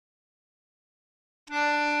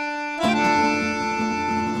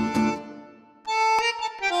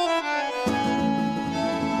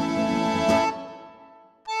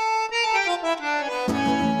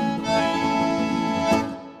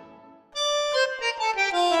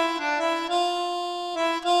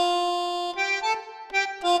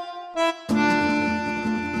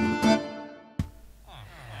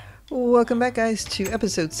Welcome back, guys, to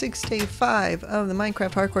episode 6, day 5 of the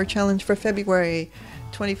Minecraft Hardcore Challenge for February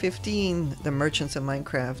 2015, the Merchants of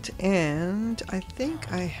Minecraft. And I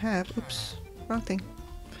think I have, oops, wrong thing.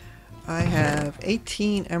 I have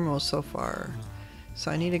 18 emeralds so far.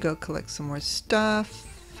 So I need to go collect some more stuff.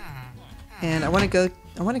 And I want to go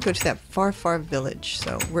to that far village.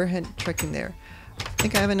 So we're trekking there. I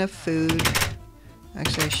think I have enough food.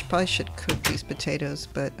 Actually, I probably should cook these potatoes,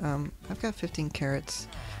 but I've got 15 carrots.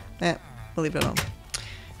 We'll leave it alone.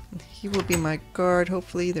 He will be my guard.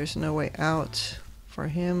 Hopefully there's no way out for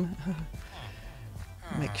him.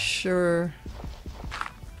 Make sure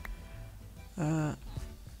that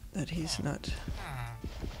he's not...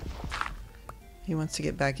 He wants to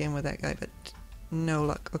get back in with that guy, but no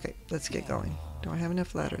luck. Okay, let's get going. Do I have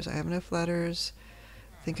enough ladders? I have enough ladders.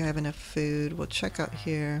 I think I have enough food. We'll check out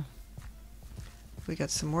here. We got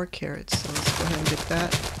some more carrots, so let's go ahead and get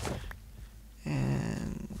that.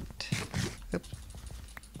 And... Yep.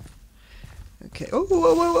 Okay. Oh, whoa,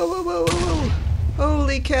 whoa, whoa, whoa, whoa, whoa!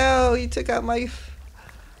 Holy cow! He took out my...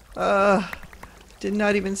 Did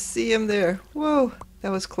not even see him there. Whoa!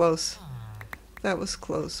 That was close. That was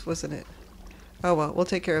close, wasn't it? Oh well, we'll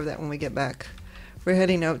take care of that when we get back. We're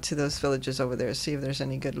heading out to those villages over there, see if there's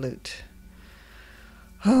any good loot.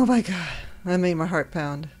 Oh my god. That made my heart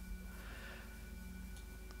pound.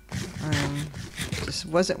 Just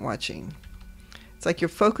wasn't watching. It's like you're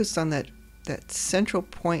focused on that central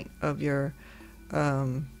point of your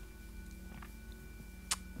of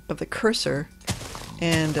the cursor,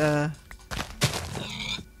 and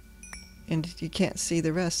you can't see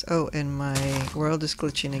the rest. Oh, and my world is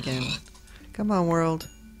glitching again. Come on, world.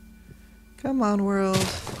 Come on, world.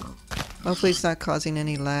 Hopefully it's not causing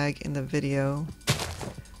any lag in the video,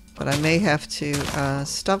 but I may have to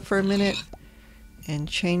stop for a minute and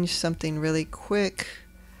change something really quick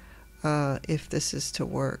if this is to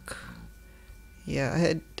work. Yeah,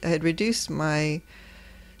 I had reduced my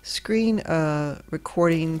screen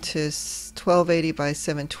recording to 1280 by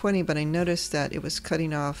 720, but I noticed that it was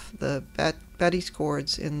cutting off the Batty's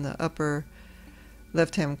cords in the upper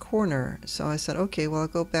left-hand corner. So I said, okay, well, I'll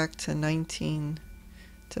go back to 19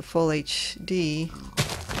 to full HD,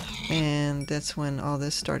 and that's when all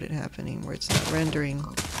this started happening, where it's not rendering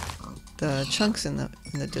the chunks in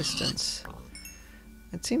the distance.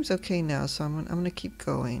 It seems okay now, so I'm gonna keep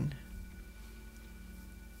going.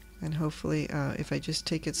 And hopefully, if I just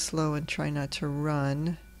take it slow and try not to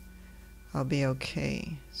run, I'll be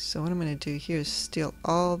okay. So what I'm going to do here is steal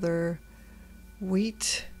all their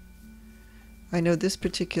wheat. I know this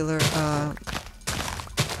particular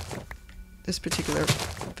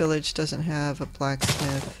village doesn't have a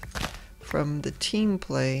blacksmith from the team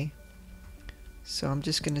play, so I'm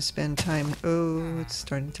just going to spend time. Oh, it's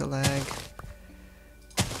starting to lag.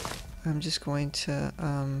 I'm just going to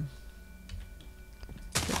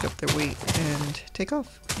pick up their wheat and take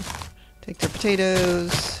off. Take their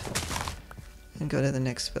potatoes and go to the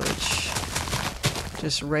next village.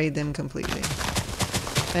 Just raid them completely.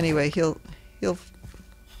 Anyway, he'll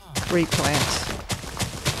replant.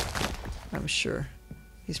 I'm sure.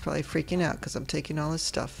 He's probably freaking out because I'm taking all his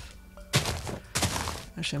stuff.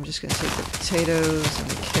 Actually, I'm just going to take the potatoes and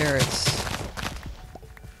the carrots.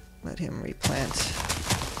 Let him replant.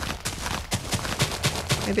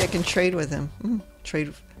 Maybe I can trade with him.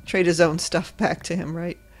 Trade his own stuff back to him,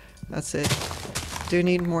 right? That's it. Do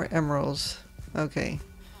need more emeralds. Okay.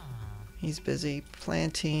 He's busy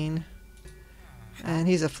planting. And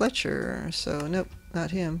he's a Fletcher, so nope,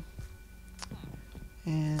 not him.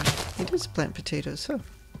 And he does plant potatoes, so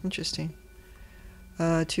interesting.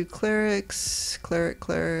 2 clerics. Cleric.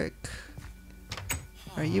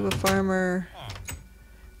 Are you a farmer?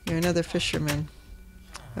 You're another fisherman.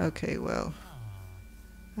 Okay, well,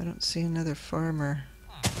 I don't see another farmer.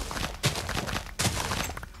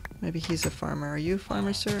 Maybe he's a farmer. Are you a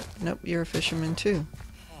farmer, sir? Nope, you're a fisherman too.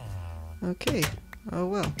 Okay. Oh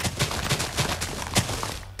well.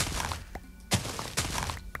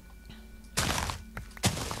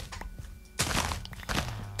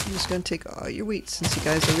 I'm just going to take all your wheat since you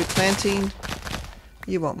guys are replanting.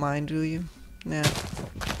 You won't mind, do you? No,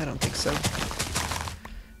 I don't think so.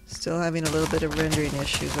 Still having a little bit of rendering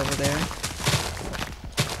issues over there.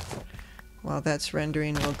 While that's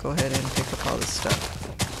rendering, we'll go ahead and pick up all this stuff.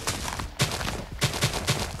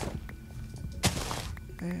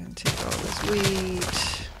 And take all this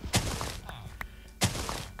wheat.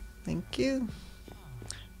 Thank you.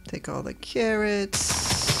 Take all the carrots.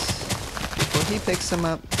 Before he picks them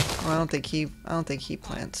up. Well, I don't think he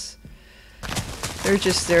plants. They're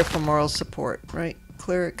just there for moral support, right?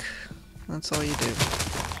 Cleric. That's all you do.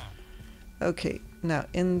 Okay, now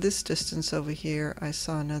in this distance over here, I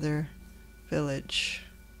saw another village.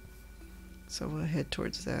 So we'll head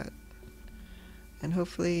towards that. And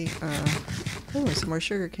hopefully, oh, some more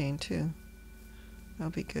sugarcane too.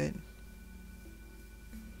 That'll be good.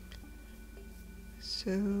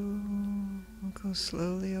 So we'll go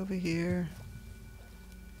slowly over here.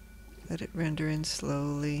 Let it render in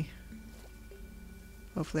slowly.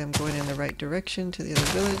 Hopefully I'm going in the right direction to the other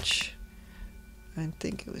village. I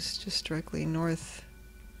think it was just directly northwest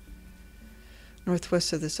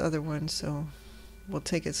of this other one, so we'll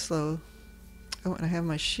take it slow. Oh, and I have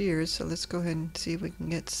my shears, so let's go ahead and see if we can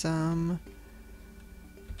get some...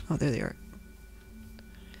 Oh, there they are.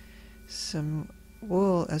 Some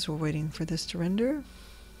wool as we're waiting for this to render.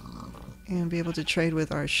 And be able to trade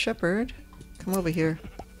with our shepherd. Come over here.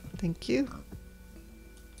 Thank you.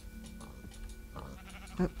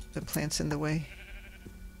 Oh, the plant's in the way.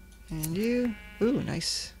 And you. Ooh,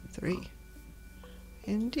 nice. 3.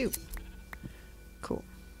 And you. Cool.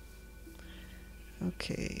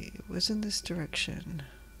 Okay, it was in this direction.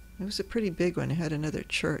 It was a pretty big one. It had another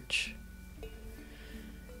church.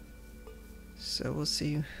 So we'll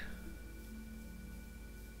see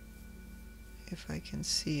if I can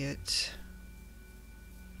see it.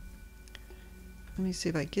 Let me see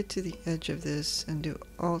if I get to the edge of this and do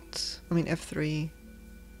F3.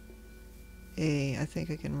 I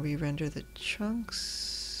think I can re-render the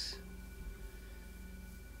chunks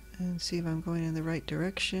and see if I'm going in the right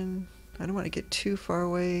direction. I don't want to get too far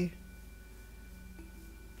away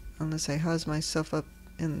unless I house myself up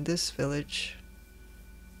in this village.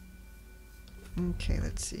 Okay,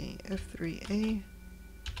 let's see. F3A.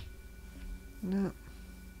 No,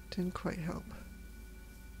 didn't quite help.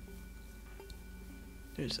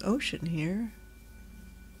 There's ocean here.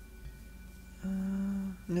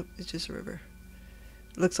 Nope, it's just a river.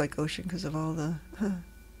 It looks like ocean because of all the...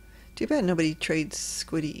 Too bad nobody trades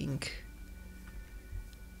squiddy ink.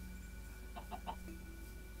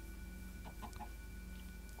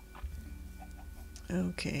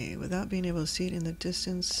 Okay, without being able to see it in the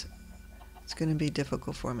distance, it's going to be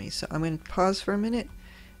difficult for me. So I'm going to pause for a minute,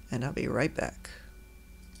 and I'll be right back.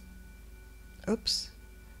 Oops.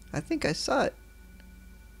 I think I saw it.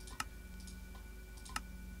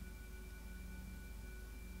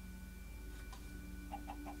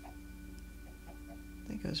 I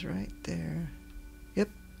think it was right there. Yep.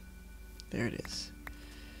 There it is.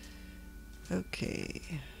 Okay.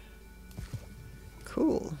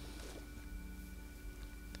 Cool.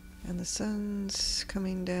 And the sun's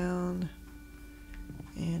coming down.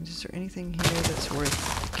 And is there anything here that's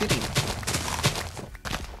worth getting?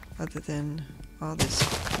 Other than all this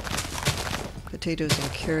potatoes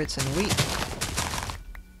and carrots and wheat.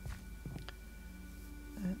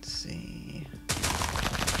 Let's see.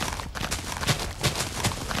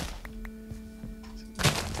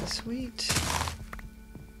 This wheat.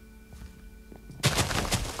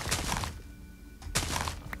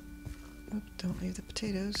 Oh, don't leave the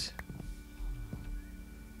potatoes.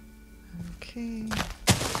 Okay.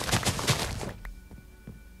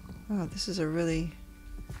 Wow, this is a really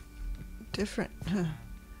different...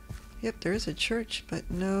 Yep, there is a church, but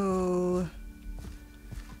no...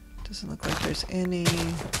 Doesn't look like there's any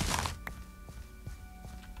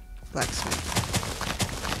blacksmith.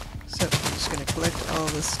 So, I'm just going to collect all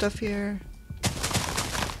this stuff here.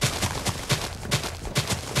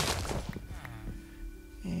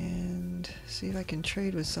 And see if I can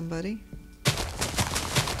trade with somebody.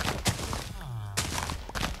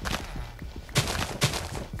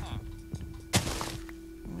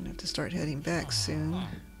 Start heading back soon.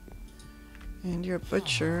 And you're a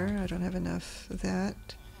butcher. I don't have enough of that.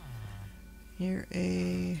 You're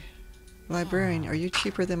a librarian. Are you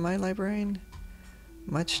cheaper than my librarian?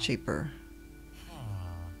 Much cheaper.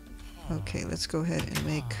 Okay, let's go ahead and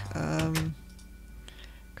make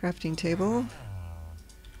crafting table.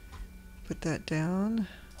 Put that down.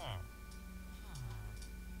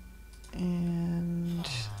 And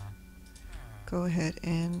go ahead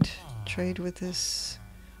and trade with this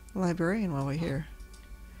librarian while we're here.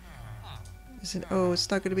 Is it? Oh,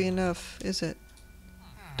 it's not going to be enough, is it?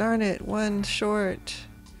 Darn it, one short.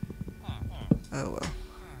 Oh well.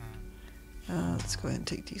 Let's go ahead and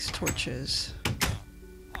take these torches.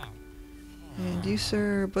 And you,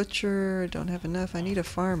 sir, butcher, don't have enough. I need a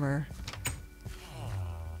farmer.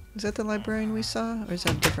 Is that the librarian we saw, or is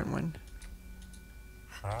that a different one?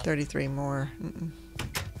 33 more.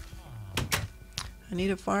 I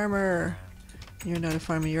need a farmer. You're not a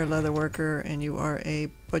farmer, you're a leather worker, and you are a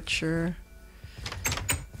butcher.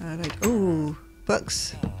 Ooh,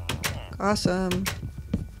 bucks. Awesome.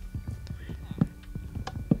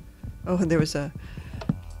 Oh, and there was a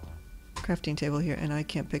crafting table here, and I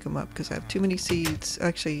can't pick them up because I have too many seeds.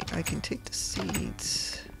 Actually, I can take the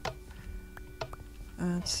seeds.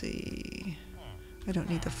 Let's see. I don't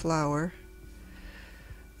need the flour.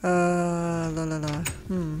 I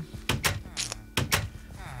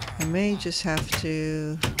may just have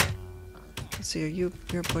to... Let's see, you're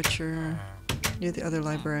a butcher. You're the other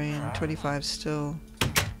librarian. 25 still.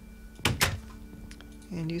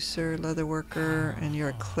 And you, sir, leather worker, and you're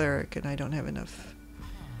a cleric, and I don't have enough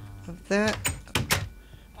of that.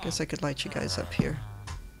 Guess I could light you guys up here.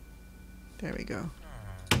 There we go.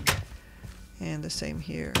 And the same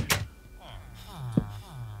here.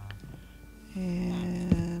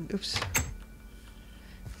 And oops.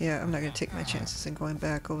 Yeah, I'm not going to take my chances in going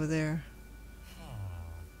back over there.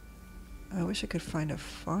 I wish I could find a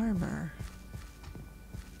farmer.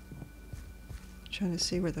 I'm trying to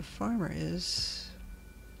see where the farmer is.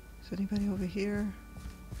 Is anybody over here?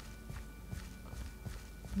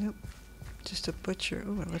 Nope. Just a butcher.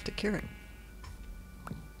 Oh, I left a carrot.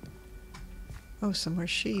 Oh, some more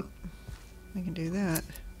sheep. I can do that.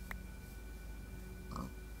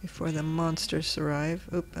 Before the monsters arrive.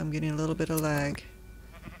 Oop, I'm getting a little bit of lag.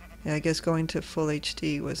 Yeah, I guess going to full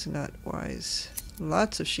HD was not wise.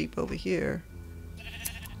 Lots of sheep over here.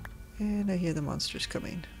 And I hear the monsters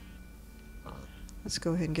coming. Let's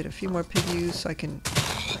go ahead and get a few more pig ewes so I can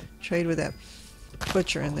trade with that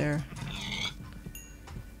butcher in there.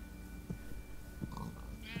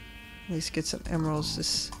 At least get some emeralds.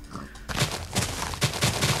 This...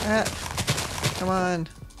 Ah! Come on!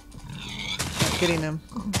 Not getting them.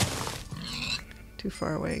 Too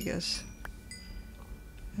far away, I guess.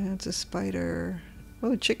 And it's a spider.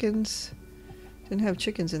 Oh, chickens! Didn't have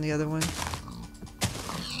chickens in the other one.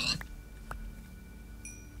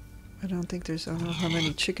 I don't think there's... I don't know how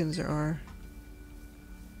many chickens there are.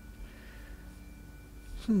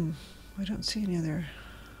 I don't see any other...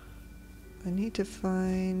 I need to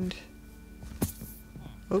find...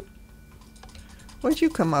 Oh! Where'd you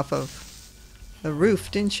come off of? The roof,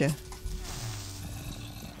 didn't you?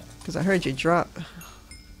 Because I heard you drop.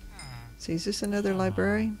 See, is this another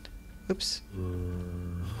librarian? Oops.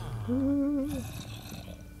 Ooh.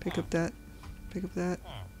 Pick up that. Pick up that.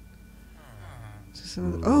 Is this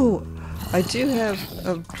another? Oh! I do have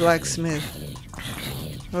a blacksmith.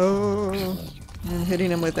 Oh! And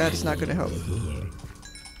hitting him with that is not going to help.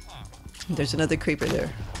 There's another creeper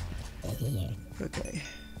there. Okay.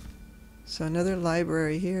 So another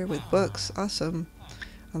library here with books. Awesome.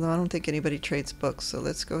 Although I don't think anybody trades books, so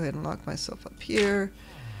let's go ahead and lock myself up here.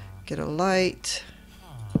 Get a light.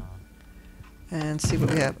 And see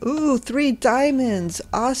what we have. Ooh, 3 diamonds!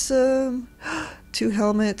 Awesome! 2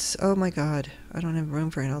 helmets. Oh my god. I don't have room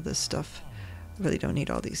for all this stuff. I really don't need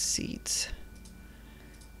all these seeds.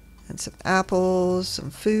 And some apples,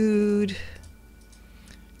 some food.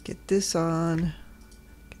 Get this on.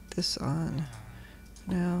 Get this on.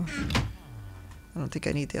 Now, I don't think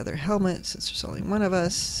I need the other helmet since there's only one of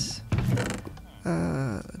us.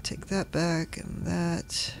 Take that back and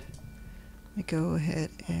that. Let me go ahead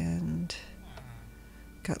and...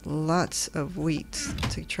 Got lots of wheat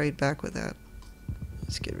to trade back with that.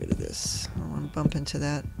 Let's get rid of this. I don't want to bump into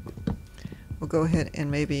that. We'll go ahead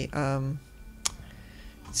and maybe...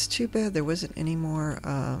 it's too bad there wasn't any more...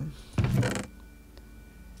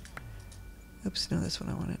 Oops, no, that's what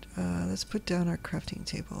I wanted. Let's put down our crafting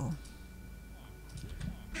table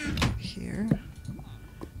here.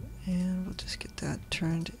 And we'll just get that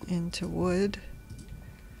turned into wood.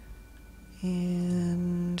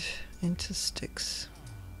 And into sticks.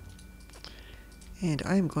 And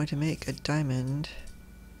I'm going to make a diamond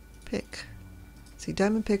pick. See,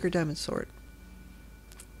 diamond pick or diamond sword?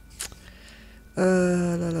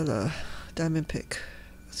 Diamond pick.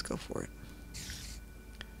 Let's go for it.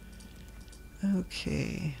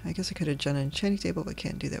 Okay, I guess I could have done an enchanting table, but I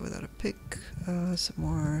can't do that without a pick. Some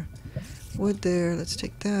more wood there. Let's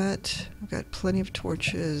take that. I've got plenty of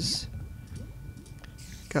torches.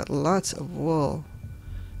 Got lots of wool.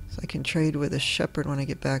 So I can trade with a shepherd when I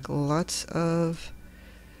get back. Lots of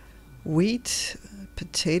wheat,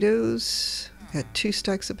 potatoes. I got 2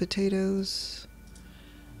 stacks of potatoes.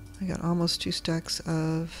 I got almost 2 stacks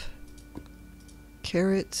of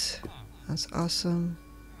carrots. That's awesome.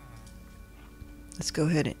 Let's go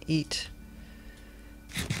ahead and eat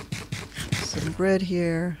some bread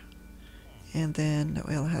here. And then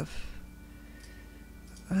we'll have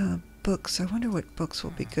books. I wonder what books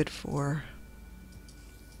will be good for.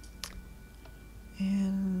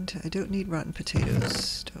 And I don't need rotten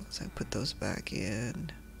potatoes. So I put those back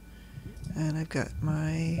in. And I've got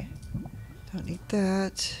my... Don't need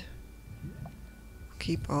that.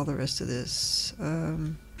 Keep all the rest of this.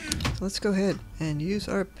 So let's go ahead and use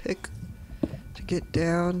our pick to get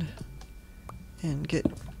down and get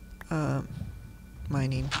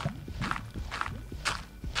mining.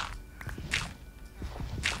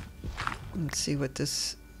 Let's see what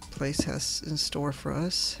this place has in store for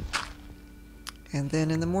us. And then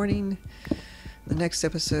in the morning, the next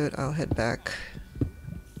episode, I'll head back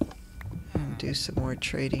and do some more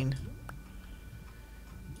trading.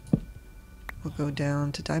 We'll go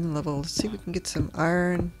down to diamond level. Let's see if we can get some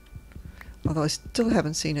iron. Although I still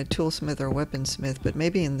haven't seen a toolsmith or weaponsmith, but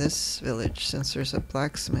maybe in this village, since there's a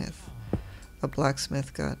blacksmith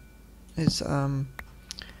got his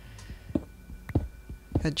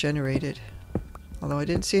had generated. Although I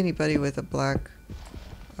didn't see anybody with a black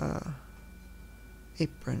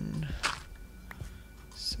apron,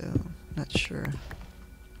 so not sure.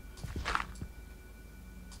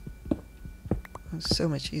 It was so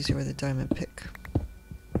much easier with a diamond pick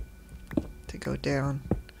to go down.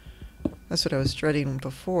 That's what I was dreading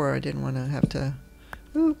before. I didn't want to have to...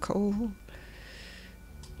 Ooh, coal.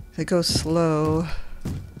 It goes slow.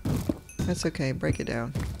 That's okay. Break it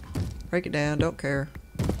down. Break it down. Don't care.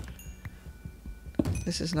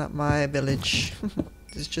 This is not my village.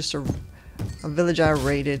 This is just a village I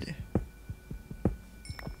raided.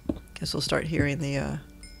 Guess we'll start hearing the...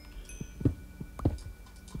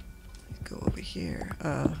 Go over here.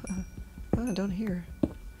 Oh, I don't hear.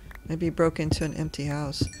 Maybe he broke into an empty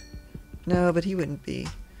house. No, but he wouldn't be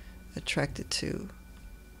attracted to...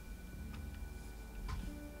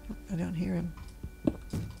 I don't hear him.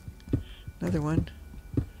 Another one.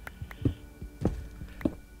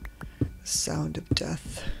 The sound of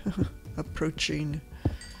death approaching.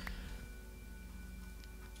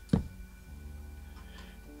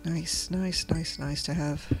 Nice, nice, nice, nice to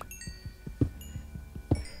have.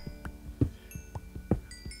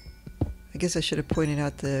 I guess I should have pointed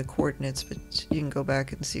out the coordinates, but you can go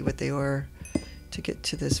back and see what they are to get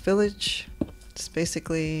to this village. It's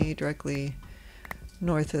basically directly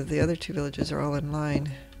north of the other two villages, are all in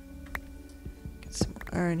line. Get some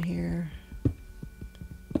iron here.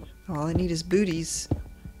 All I need is booties,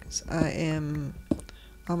 because I am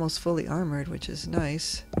almost fully armored, which is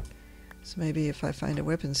nice. So maybe if I find a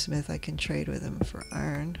weaponsmith, I can trade with him for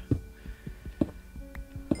iron.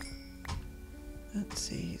 Let's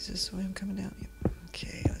see, is this the way I'm coming down? Yep.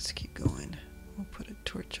 Okay, let's keep going. We'll put a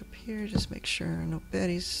torch up here, just make sure no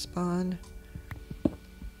baddies spawn.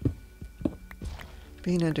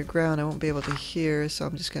 Being underground, I won't be able to hear, so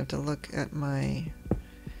I'm just going to have to look at my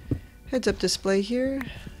heads-up display here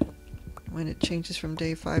when it changes from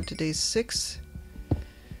day 5 to day 6.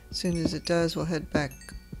 As soon as it does, we'll head back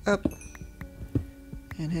up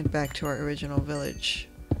and head back to our original village.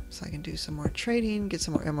 So I can do some more trading, get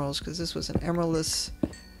some more emeralds, because this was an emeraldless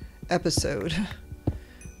episode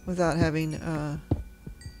without having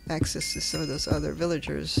access to some of those other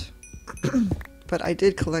villagers. But I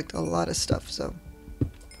did collect a lot of stuff, so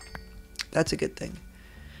that's a good thing.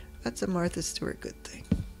 That's a Martha Stewart good thing.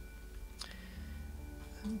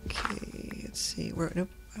 Okay, let's see. Where? Nope,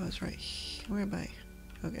 I was right. Where am I?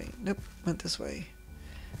 Okay, nope, went this way.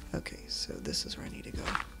 Okay, so this is where I need to go.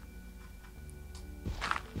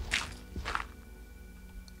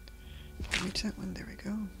 Can I reach that one? There we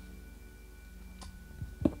go.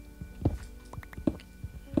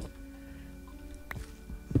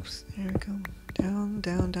 Oops, there we go. Down,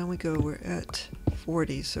 down, down we go. We're at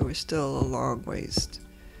 40, so we're still a long ways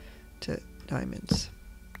to diamonds.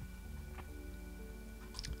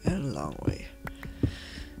 And a long way.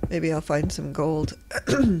 Maybe I'll find some gold.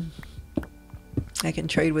 I can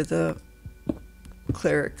trade with a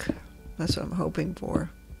cleric. That's what I'm hoping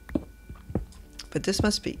for. But this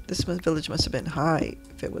village must have been high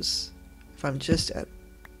if I'm just at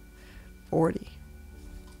 40.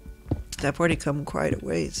 I've already come quite a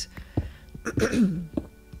ways. But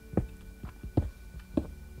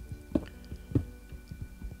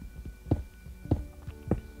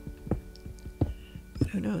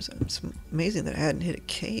who knows? It's amazing that I hadn't hit a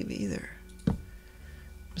cave either.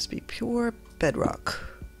 Must be pure bedrock.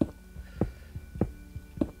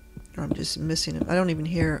 Or I'm just missing them. I don't even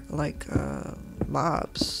hear like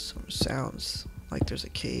mobs or sounds like there's a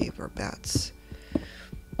cave or bats.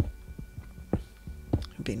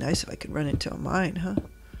 It'd be nice if I could run into a mine, huh?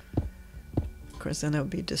 Of course, then that would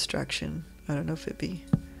be a distraction. I don't know if it'd be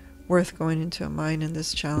worth going into a mine in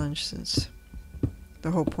this challenge, since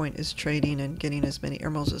the whole point is trading and getting as many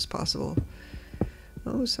emeralds as possible.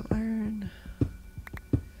 Oh, some iron.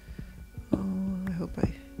 Oh, I hope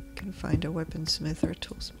I can find a weaponsmith or a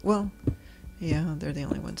toolsmith. Well, yeah, they're the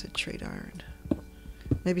only ones that trade iron.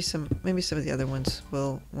 Maybe some of the other ones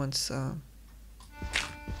will once.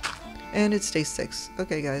 And it's day 6.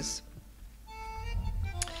 Okay, guys.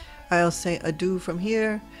 I'll say adieu from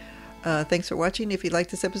here. Thanks for watching. If you like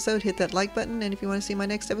this episode, hit that like button. And if you want to see my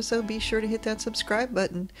next episode, be sure to hit that subscribe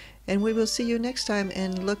button. And we will see you next time.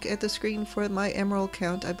 And look at the screen for my emerald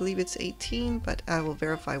count. I believe it's 18, but I will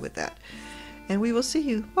verify with that. And we will see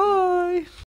you. Bye!